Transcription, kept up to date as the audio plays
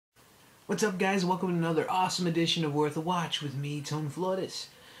What's up, guys? Welcome to another awesome edition of Worth a Watch with me, Flores.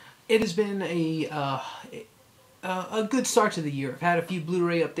 It has been a good start to the year. I've had a few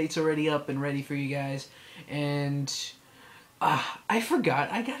Blu-ray updates already up and ready for you guys, and I forgot.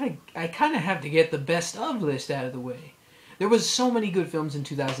 I kind of have to get the best of list out of the way. There was so many good films in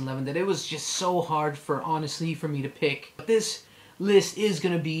 2011 that it was just so hard honestly for me to pick. But this list is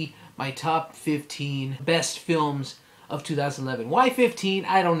gonna be my top 15 best films of 2011. Why 15?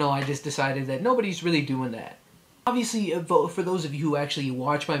 I don't know. I just decided that nobody's really doing that. Obviously, for those of you who actually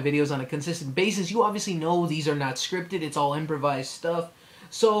watch my videos on a consistent basis, you obviously know these are not scripted. It's all improvised stuff.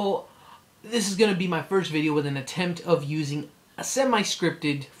 So this is going to be my first video with an attempt of using a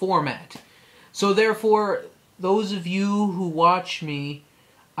semi-scripted format. So therefore, those of you who watch me,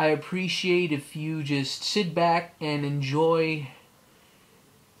 I appreciate if you just sit back and enjoy...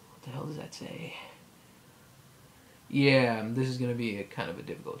 What the hell does that say? Yeah, this is going to be a kind of a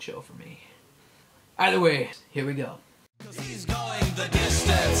difficult show for me. Either way, here we go. He's going the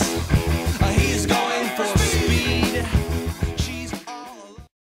distance. He's going for speed. She's all...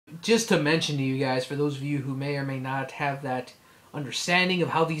 Just to mention to you guys, for those of you who may or may not have that understanding of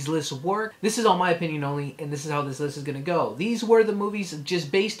how these lists work, this is all my opinion only, and this is how this list is going to go. These were the movies just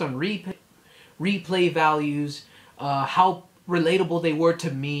based on replay values, how relatable they were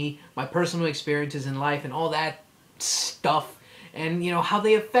to me, my personal experiences in life, and all that stuff, and you know how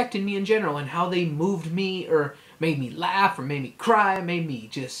they affected me in general, and how they moved me or made me laugh or made me cry, made me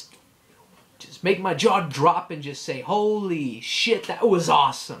just make my jaw drop and just say, holy shit, that was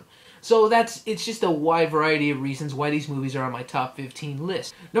awesome. So it's just a wide variety of reasons why these movies are on my top 15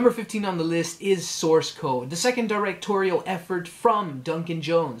 list. Number 15 on the list is Source Code, the second directorial effort from Duncan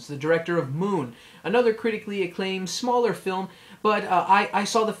Jones, the director of Moon, another critically acclaimed smaller film, but I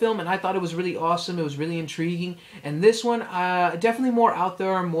saw the film and I thought it was really awesome, it was really intriguing, and this one, definitely more out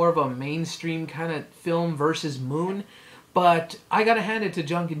there, more of a mainstream kind of film versus Moon, but I gotta hand it to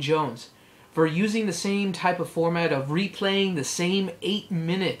Duncan Jones for using the same type of format of replaying the same 8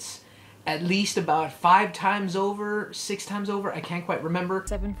 minutes at least about 5 times over, 6 times over, I can't quite remember.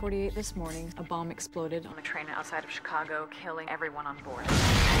 7:48 this morning, a bomb exploded on a train outside of Chicago, killing everyone on board.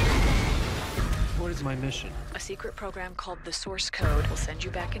 What is my mission? A secret program called the Source Code will send you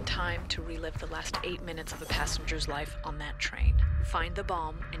back in time to relive the last 8 minutes of a passenger's life on that train. Find the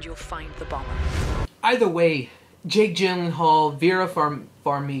bomb, and you'll find the bomber. Either way, Jake Gyllenhaal, Vera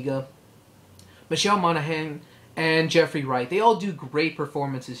Farmiga, Michelle Monaghan, and Jeffrey Wright, they all do great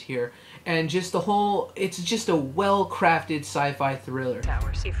performances here, and just it's just a well-crafted sci-fi thriller.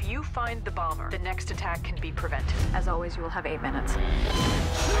 If you find the bomber, the next attack can be prevented. As always, you will have 8 minutes.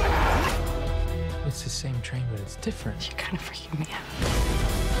 It's the same train, but it's different. You're kind of freaking me out.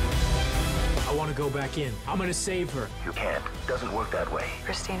 I want to go back in. I'm going to save her. You can't. Doesn't work that way.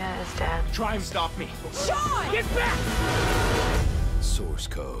 Christina is dead. Try and stop me. Sean! Get back! Source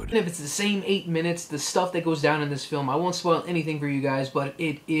Code. And if it's the same 8 minutes, the stuff that goes down in this film, I won't spoil anything for you guys, but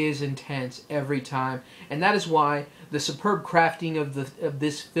it is intense every time. And that is why the superb crafting of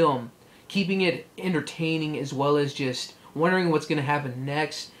this film, keeping it entertaining as well as just wondering what's going to happen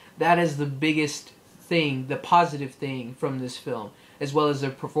next, that is the biggest thing, the positive thing from this film, as well as the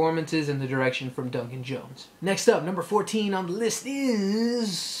performances and the direction from Duncan Jones. Next up, number 14 on the list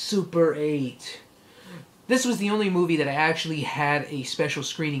is Super 8. This was the only movie that I actually had a special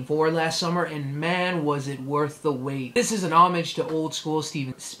screening for last summer, and man, was it worth the wait. This is an homage to old school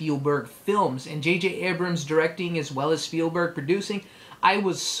Steven Spielberg films, and J.J. Abrams directing as well as Spielberg producing. I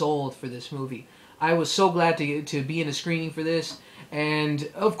was sold for this movie. I was so glad to be in a screening for this, and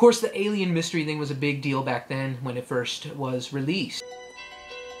of course the alien mystery thing was a big deal back then when it first was released.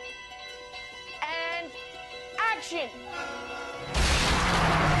 And action!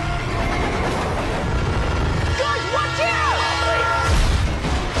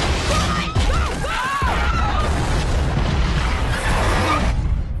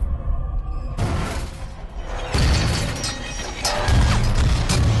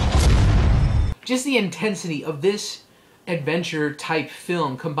 Just the intensity of this adventure type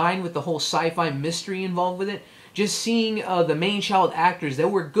film combined with the whole sci-fi mystery involved with it, just seeing the main child actors, they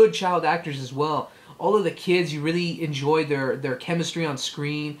were good child actors as well. All of the kids, you really enjoyed their chemistry on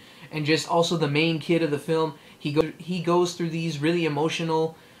screen, and just also the main kid of the film, he goes through these really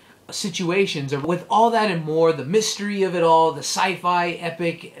emotional situations. With all that and more, the mystery of it all, the sci-fi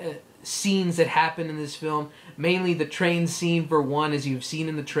epic scenes that happen in this film, mainly the train scene for one, as you've seen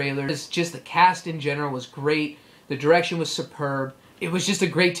in the trailer. It's just the cast in general was great, the direction was superb. It was just a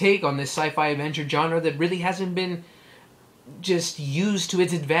great take on this sci-fi adventure genre that really hasn't been just used to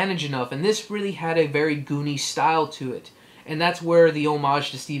its advantage enough, and this really had a very Goonies style to it. and that's where the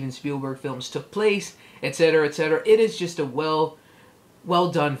homage to Steven Spielberg films took place, etc., etc. It is just a well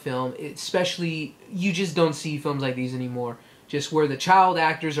done film. Especially, you just don't see films like these anymore. Just where the child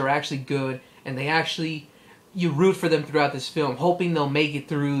actors are actually good, and they actually, you root for them throughout this film, hoping they'll make it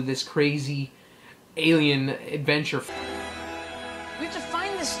through this crazy alien adventure. We have to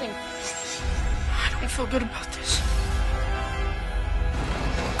find this thing. I don't feel good about this.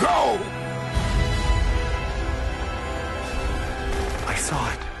 Go! I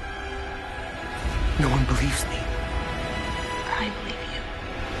saw it. No one believes me. I believe you.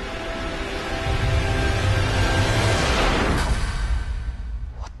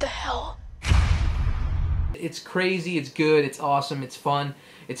 What the hell? It's crazy, it's good, it's awesome, it's fun,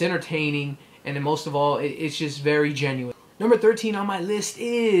 it's entertaining, and then most of all, it's just very genuine. Number 13 on my list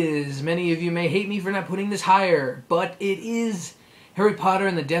is, many of you may hate me for not putting this higher, but it is Harry Potter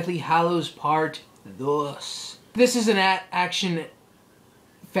and the Deathly Hallows Part 2. This is an action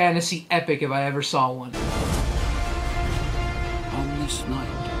fantasy epic if I ever saw one. On this night,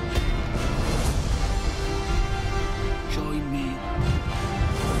 join me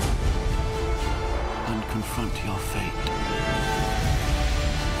and confront your fate.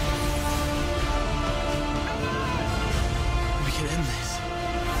 We can end this.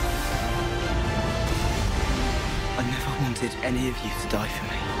 I never wanted any of you to die for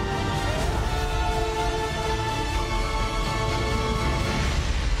me.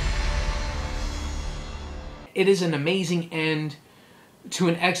 It is an amazing end to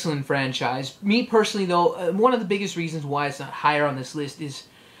an excellent franchise. Me personally, though, one of the biggest reasons why it's not higher on this list is,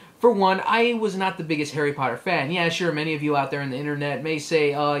 for one, I was not the biggest Harry Potter fan. Yeah, sure, many of you out there on the internet may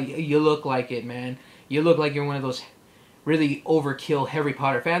say, oh, you look like it, man. You look like you're one of those really overkill Harry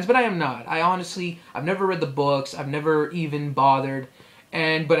Potter fans, but I am not. I've never read the books. I've never even bothered.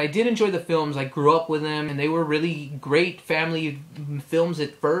 But I did enjoy the films. I grew up with them, and they were really great family films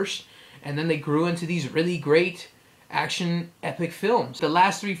at first. And then they grew into these really great action epic films. The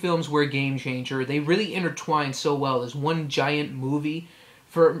last 3 films were a game changer. They really intertwined so well as one giant movie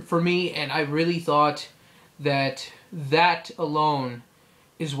for me, and I really thought that alone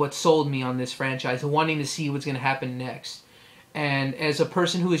is what sold me on this franchise, wanting to see what's going to happen next. And as a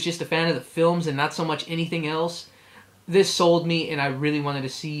person who is just a fan of the films and not so much anything else, this sold me, and I really wanted to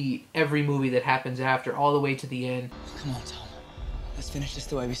see every movie that happens after, all the way to the end. Come on, Tom. Let's finish this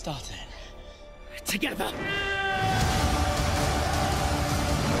the way we started. Together.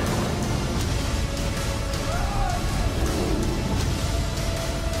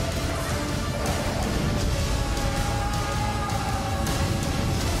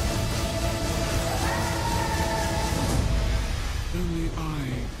 Only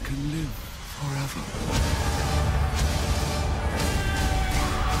I can live forever.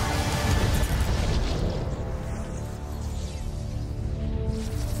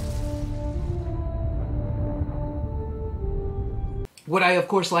 What I, of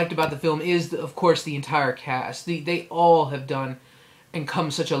course, liked about the film is, of course, the entire cast. They all have done and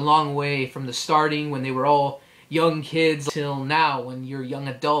come such a long way from the starting when they were all young kids till now when you're young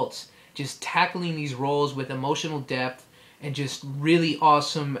adults. Just tackling these roles with emotional depth and just really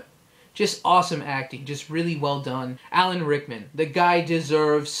awesome acting. Just really well done. Alan Rickman, the guy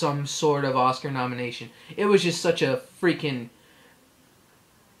deserves some sort of Oscar nomination. It was just such a freaking...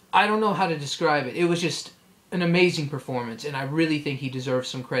 I don't know how to describe it. It was just an amazing performance, and I really think he deserves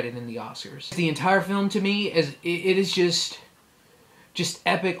some credit in the Oscars. The entire film, to me, it is just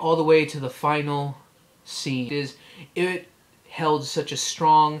epic all the way to the final scene. It held such a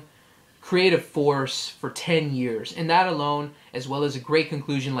strong creative force for 10 years, and that alone, as well as a great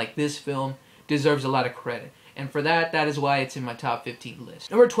conclusion like this film, deserves a lot of credit. And for that is why it's in my top 15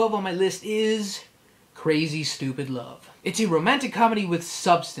 list. Number 12 on my list is Crazy Stupid Love. It's a romantic comedy with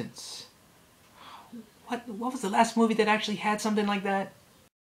substance. What was the last movie that actually had something like that?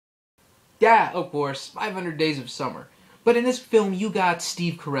 Yeah, of course, 500 Days of Summer. But in this film, you got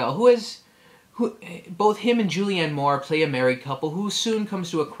Steve Carell, who both him and Julianne Moore play a married couple who soon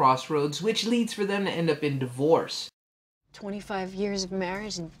comes to a crossroads, which leads for them to end up in divorce. 25 years of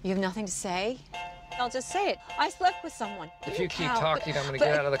marriage and you have nothing to say? I'll just say it. I slept with someone. If you keep talking, I'm gonna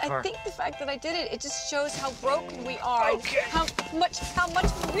get out of the car. I think the fact that I did it just shows how broken we are. Okay. How much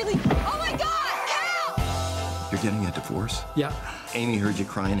we really... Oh my God! Help! You're getting a divorce? Yeah. Amy heard you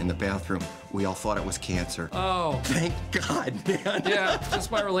crying in the bathroom. We all thought it was cancer. Oh. Thank God, man. Yeah, that's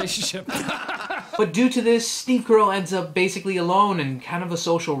my relationship. But due to this, Steve Carell ends up basically alone and kind of a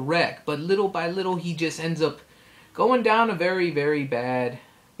social wreck. But little by little, he just ends up going down a very, very bad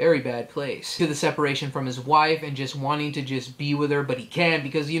very bad place. To the separation from his wife and just wanting to just be with her, but he can't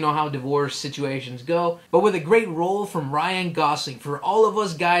because you know how divorce situations go. But with a great role from Ryan Gosling, for all of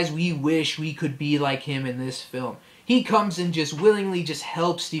us guys, we wish we could be like him in this film. He comes and just willingly just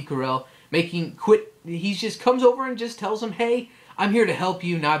helps Steve Carell, he just comes over and just tells him, hey, I'm here to help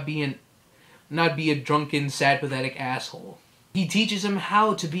you, not be a drunken, sad, pathetic asshole. He teaches him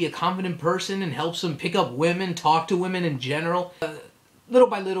how to be a confident person and helps him pick up women, talk to women in general. Little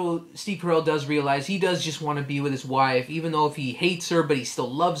by little, Steve Carell does realize he does just want to be with his wife, even though if he hates her, but he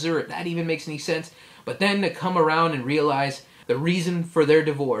still loves her, if that even makes any sense. But then to come around and realize the reason for their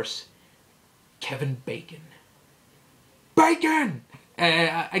divorce, Kevin Bacon. Bacon!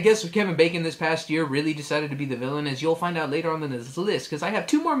 I guess Kevin Bacon this past year really decided to be the villain, as you'll find out later on in this list, because I have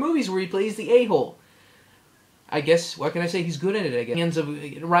 2 more movies where he plays the a-hole. I guess, what can I say, he's good at it, I guess.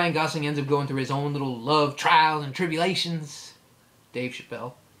 Ryan Gosling ends up going through his own little love trials and tribulations. Dave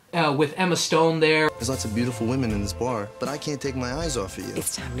Chappelle. With Emma Stone there. There's lots of beautiful women in this bar, but I can't take my eyes off of you.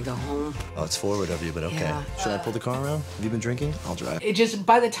 It's time to go home. Oh, it's forward of you, but okay. Yeah. Should I pull the car around? Have you been drinking? I'll drive. It just,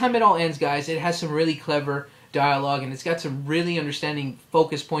 by the time it all ends, guys, it has some really clever dialogue, and it's got some really understanding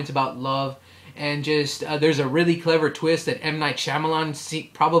focus points about love, and just, there's a really clever twist that M. Night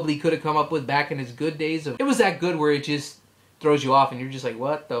Shyamalan probably could have come up with back in his good days. It was that good where it just throws you off, and you're just like,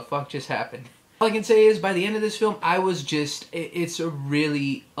 what the fuck just happened? All I can say is, by the end of this film, I was just, it's a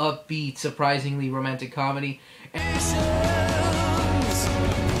really upbeat, surprisingly romantic comedy. I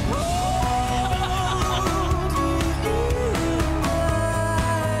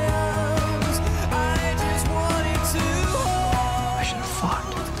should have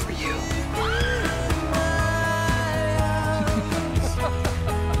fought for you.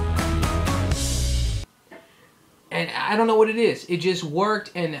 And I don't know what it is. It just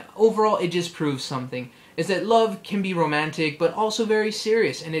worked, and overall it just proves something. Is that love can be romantic, but also very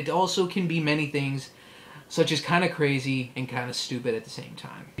serious. And it also can be many things, such as kind of crazy and kind of stupid at the same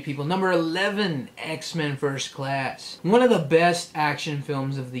time. People, number 11, X-Men First Class. One of the best action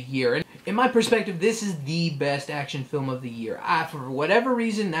films of the year. And in my perspective, this is the best action film of the year. For whatever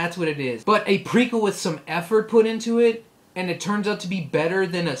reason, that's what it is. But a prequel with some effort put into it, and it turns out to be better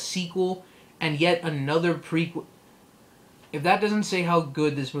than a sequel and yet another prequel. If that doesn't say how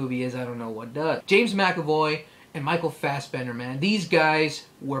good this movie is, I don't know what does. James McAvoy and Michael Fassbender, man. These guys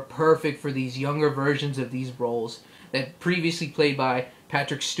were perfect for these younger versions of these roles that previously played by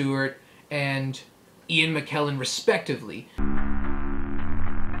Patrick Stewart and Ian McKellen, respectively.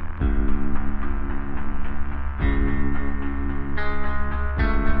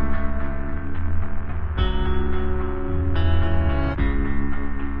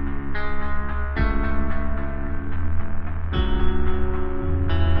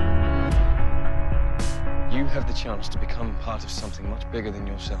 You have the chance to become part of something much bigger than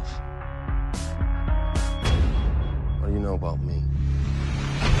yourself. What do you know about me?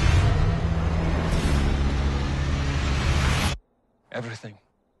 Everything.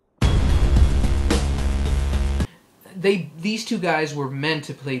 These 2 guys were meant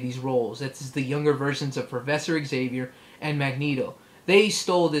to play these roles. That's the younger versions of Professor Xavier and Magneto. They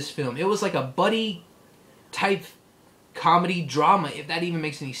stole this film. It was like a buddy type comedy drama, if that even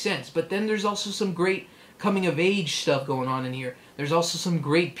makes any sense. But then there's also some great coming of age stuff going on in here. There's also some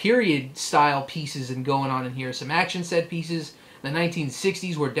great period style pieces and going on in here. Some action set pieces. The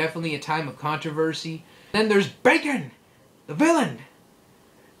 1960s were definitely a time of controversy. Then there's Bacon, the villain.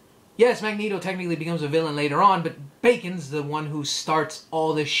 Yes, Magneto technically becomes a villain later on, but Bacon's the one who starts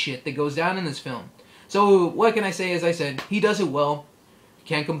all this shit that goes down in this film. So what can I say? As I said, he does it well.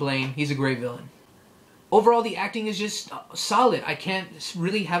 Can't complain. He's a great villain. Overall, the acting is just solid. I can't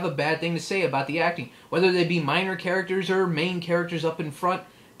really have a bad thing to say about the acting. Whether they be minor characters or main characters up in front,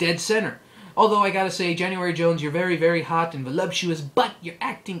 dead center. Although I gotta say, January Jones, you're very, very hot and voluptuous, but your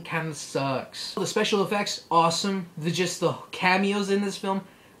acting kinda sucks. The special effects, awesome. Just the cameos in this film,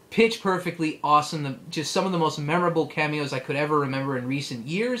 pitch perfectly awesome. Just some of the most memorable cameos I could ever remember in recent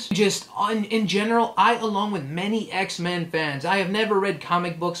years. Just in general, I, along with many X-Men fans, I have never read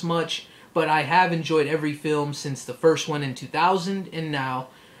comic books much, but I have enjoyed every film since the first one in 2000 and now.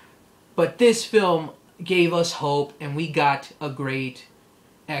 But this film gave us hope, and we got a great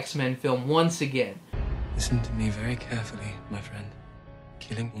X-Men film once again. Listen to me very carefully, my friend.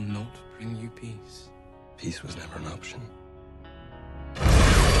 Killing will not bring you peace. Peace was never an option.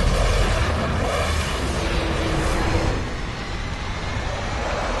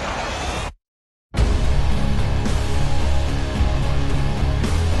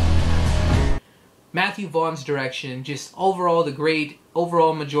 Matthew Vaughn's direction, just overall the great,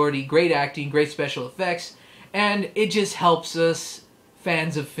 overall majority, great acting, great special effects, and it just helps us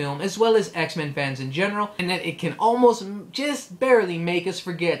fans of film, as well as X-Men fans in general, and that it can almost just barely make us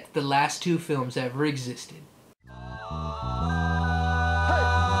forget the last two films ever existed.